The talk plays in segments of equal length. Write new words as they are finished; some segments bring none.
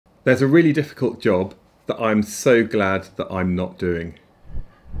There's a really difficult job that I'm so glad that I'm not doing.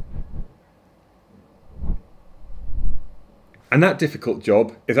 And that difficult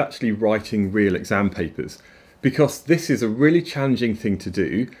job is actually writing real exam papers, because this is a really challenging thing to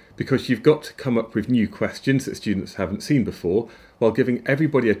do, because you've got to come up with new questions that students haven't seen before while giving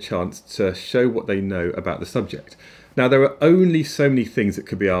everybody a chance to show what they know about the subject. Now, there are only so many things that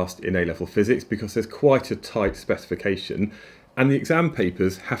could be asked in A-level physics because there's quite a tight specification, and the exam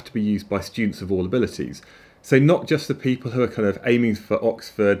papers have to be used by students of all abilities. So not just the people who are kind of aiming for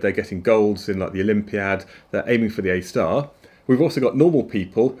Oxford, they're getting golds in like the Olympiad, they're aiming for the A-star. We've also got normal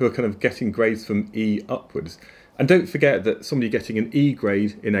people who are kind of getting grades from E upwards. And don't forget that somebody getting an E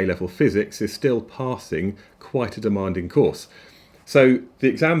grade in A-level physics is still passing quite a demanding course. So the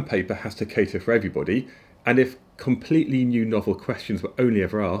exam paper has to cater for everybody, and if completely new novel questions were only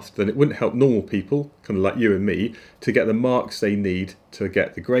ever asked, then it wouldn't help normal people, kind of like you and me, to get the marks they need to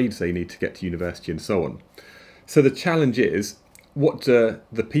get the grades they need to get to university and so on. So the challenge is, what do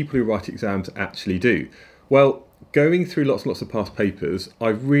the people who write exams actually do? Well, going through lots and lots of past papers,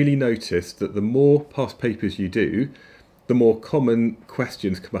 I've really noticed that the more past papers you do, the more common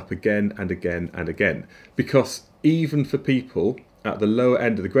questions come up again and again and again. Because even for people at the lower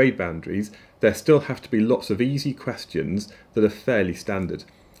end of the grade boundaries, there still have to be lots of easy questions that are fairly standard.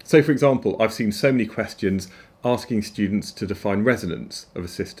 So for example, I've seen so many questions asking students to define resonance of a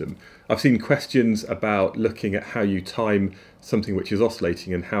system. I've seen questions about looking at how you time something which is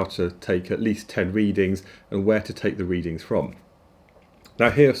oscillating and how to take at least 10 readings and where to take the readings from.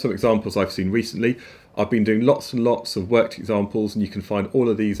 Now here are some examples I've seen recently. I've been doing lots and lots of worked examples, and you can find all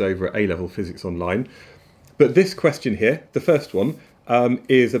of these over at A-Level Physics Online. But this question here, the first one,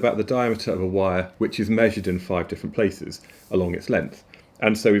 is about the diameter of a wire which is measured in 5 different places along its length.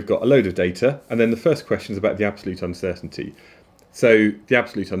 And so we've got a load of data, and then the first question is about the absolute uncertainty. So the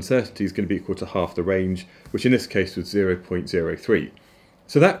absolute uncertainty is going to be equal to half the range, which in this case was 0.03.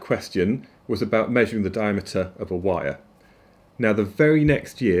 So that question was about measuring the diameter of a wire. Now the very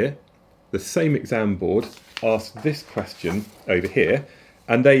next year, the same exam board asked this question over here,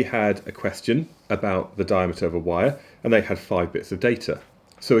 and they had a question about the diameter of a wire, and they had 5 bits of data.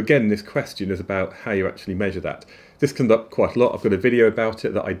 So again, this question is about how you actually measure that. This comes up quite a lot. I've got a video about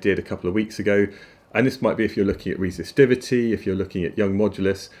it that I did a couple of weeks ago, and this might be if you're looking at resistivity, if you're looking at Young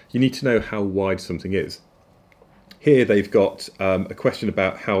modulus, you need to know how wide something is. Here they've got a question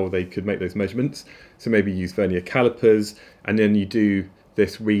about how they could make those measurements. So maybe use vernier calipers, and then you do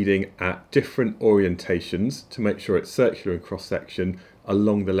this reading at different orientations to make sure it's circular and cross-section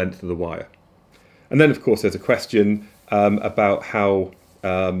along the length of the wire. And then of course there's a question about how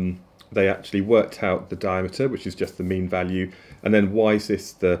they actually worked out the diameter, which is just the mean value, and then why is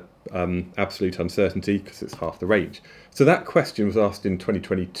this the absolute uncertainty, because it's half the range. So that question was asked in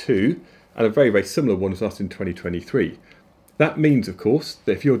 2022, and a very, very similar one was asked in 2023. That means, of course,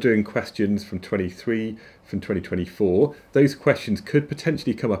 that if you're doing questions from 23, from 2024, those questions could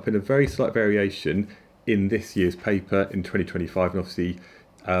potentially come up in a very slight variation in this year's paper in 2025, and obviously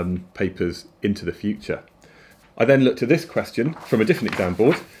papers into the future. I then looked at this question from a different exam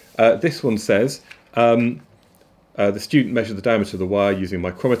board. This one says, the student measured the diameter of the wire using a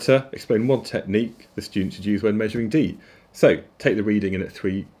micrometer. Explain one technique the student should use when measuring D. So take the reading in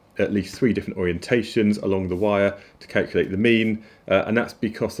at least 3 different orientations along the wire to calculate the mean, and that's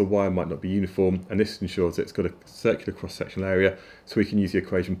because the wire might not be uniform, and this ensures that it's got a circular cross-sectional area, so we can use the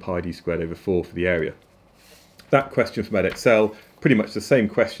equation pi d squared over 4 for the area. That question from EdXL, pretty much the same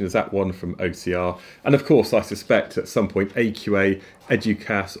question as that one from OCR, and of course I suspect at some point AQA,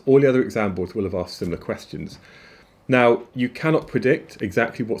 EduCAS, all the other exam boards will have asked similar questions. Now, you cannot predict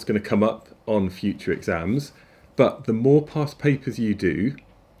exactly what's going to come up on future exams, but the more past papers you do,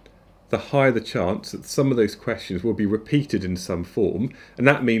 the higher the chance that some of those questions will be repeated in some form. And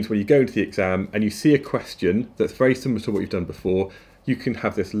that means when you go into the exam and you see a question that's very similar to what you've done before, you can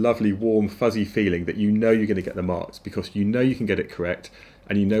have this lovely, warm, fuzzy feeling that you know you're going to get the marks because you know you can get it correct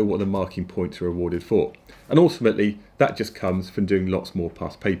and you know what the marking points are awarded for. And ultimately, that just comes from doing lots more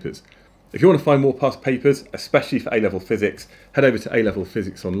past papers. If you want to find more past papers, especially for A-Level Physics, head over to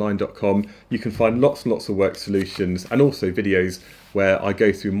alevelphysicsonline.com. You can find lots and lots of work solutions and also videos where I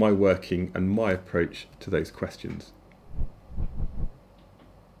go through my working and my approach to those questions.